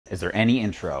Is there any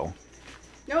intro?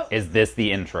 Nope. Is this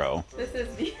the intro? This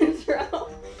is the intro.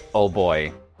 Oh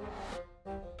boy.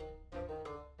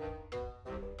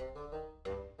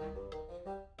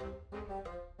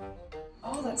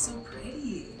 Oh, that's so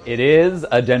pretty. It is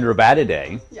a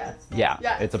Dendrobatidae. Yes. Yeah.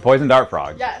 Yes. It's a poison dart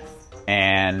frog. Yes.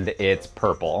 And it's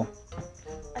purple.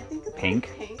 I think it's Pink.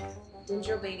 like pink.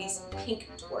 Dendrobatidae's pink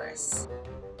Taurus.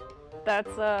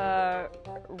 That's a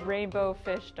rainbow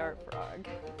fish dart frog.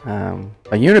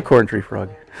 A unicorn tree frog.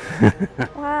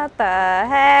 What the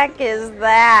heck is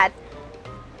that?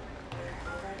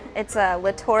 It's a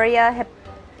Latoria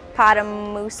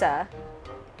hippopotamusa.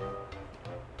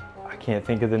 I can't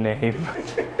think of the name.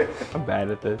 I'm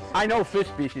bad at this. I know fish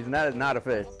species, and that is not a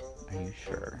fish. Are you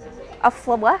sure? A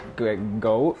what?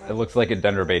 Goat? It looks like a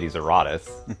Dendrobatidae auratus.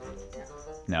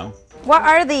 No? What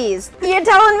are these? You're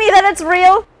telling me that it's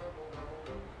real?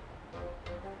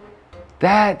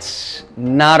 That's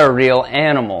not a real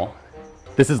animal.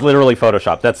 This is literally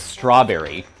photoshopped. That's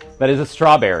strawberry. That is a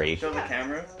strawberry. Show the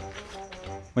camera.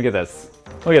 Look at this.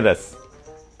 Look at this.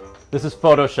 This is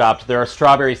photoshopped. There are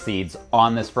strawberry seeds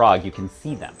on this frog. You can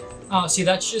see them. Oh, see,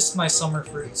 that's just my summer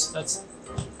fruits. That's...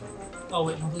 Oh,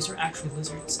 wait, no, those are actually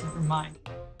lizards. Never mind.